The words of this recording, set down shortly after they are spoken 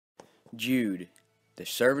Jude, the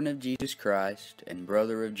servant of Jesus Christ, and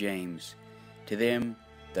brother of James, to them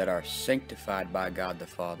that are sanctified by God the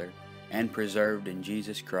Father, and preserved in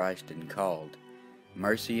Jesus Christ, and called,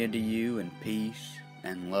 mercy unto you, and peace,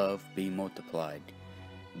 and love be multiplied.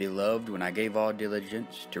 Beloved, when I gave all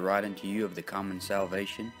diligence to write unto you of the common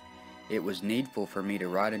salvation, it was needful for me to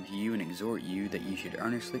write unto you and exhort you that ye should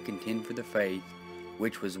earnestly contend for the faith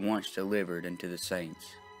which was once delivered unto the saints.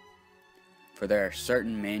 For there are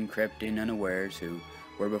certain men crept in unawares, who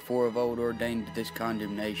were before of old ordained to this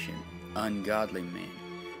condemnation, ungodly men,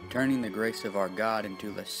 turning the grace of our God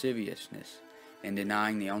into lasciviousness, and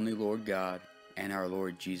denying the only Lord God, and our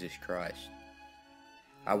Lord Jesus Christ.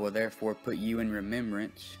 I will therefore put you in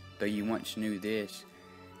remembrance, though you once knew this,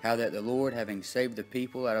 how that the Lord, having saved the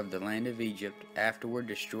people out of the land of Egypt, afterward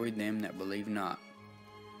destroyed them that believed not.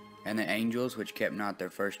 And the angels which kept not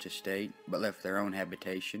their first estate, but left their own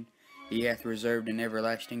habitation, he hath reserved in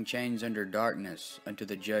everlasting chains under darkness, unto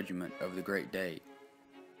the judgment of the great day.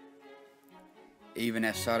 Even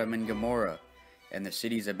as Sodom and Gomorrah, and the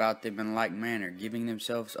cities about them in like manner, giving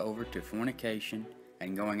themselves over to fornication,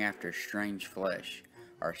 and going after strange flesh,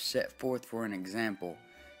 are set forth for an example,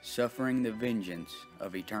 suffering the vengeance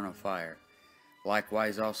of eternal fire.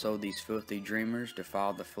 Likewise also these filthy dreamers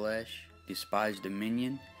defile the flesh, despise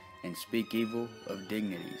dominion, and speak evil of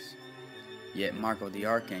dignities. Yet Michael the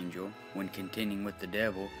archangel, when contending with the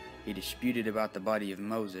devil, he disputed about the body of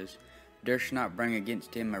Moses, durst not bring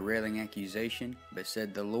against him a railing accusation, but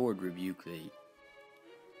said, The Lord rebuke thee.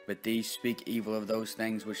 But these speak evil of those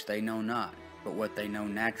things which they know not, but what they know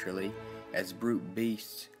naturally, as brute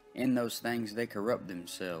beasts. In those things they corrupt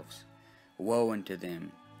themselves. Woe unto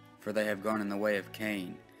them, for they have gone in the way of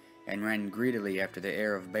Cain, and ran greedily after the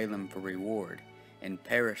heir of Balaam for reward, and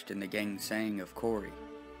perished in the gainsaying of Corey.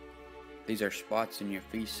 These are spots in your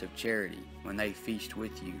feasts of charity, when they feast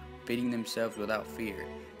with you, feeding themselves without fear.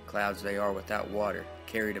 Clouds they are without water,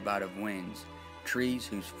 carried about of winds, trees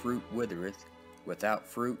whose fruit withereth, without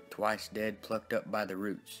fruit, twice dead, plucked up by the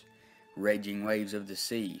roots, raging waves of the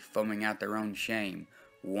sea, foaming out their own shame,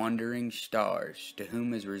 wandering stars, to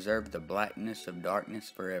whom is reserved the blackness of darkness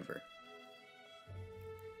forever.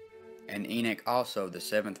 And Enoch also, the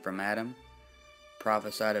seventh from Adam,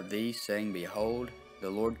 prophesied of these, saying, Behold, the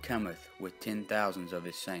Lord cometh with 10,000s of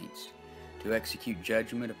his saints, to execute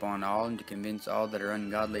judgment upon all, and to convince all that are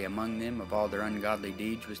ungodly among them of all their ungodly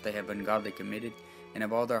deeds which they have ungodly committed, and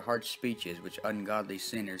of all their harsh speeches which ungodly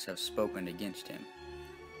sinners have spoken against him.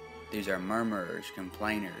 These are murmurers,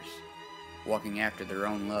 complainers, walking after their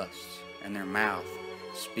own lusts, and their mouth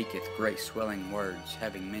speaketh great swelling words,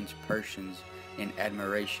 having men's persons in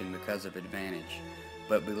admiration because of advantage.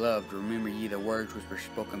 But, beloved, remember ye the words which were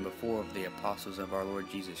spoken before of the apostles of our Lord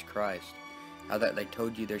Jesus Christ, how that they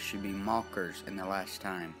told you there should be mockers in the last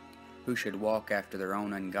time, who should walk after their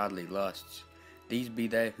own ungodly lusts. These be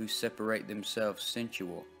they who separate themselves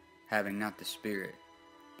sensual, having not the Spirit.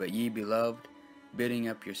 But ye, beloved, building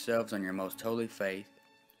up yourselves on your most holy faith,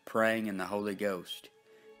 praying in the Holy Ghost,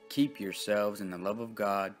 keep yourselves in the love of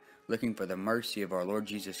God, looking for the mercy of our Lord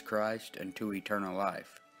Jesus Christ unto eternal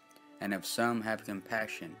life. And of some have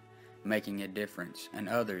compassion, making a difference, and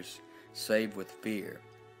others save with fear,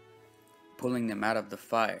 pulling them out of the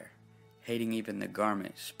fire, hating even the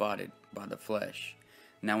garment spotted by the flesh.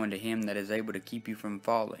 Now unto him that is able to keep you from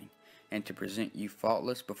falling, and to present you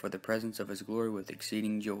faultless before the presence of his glory with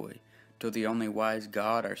exceeding joy, to the only wise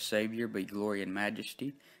God our Saviour be glory and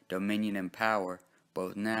majesty, dominion and power,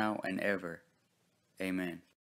 both now and ever. Amen.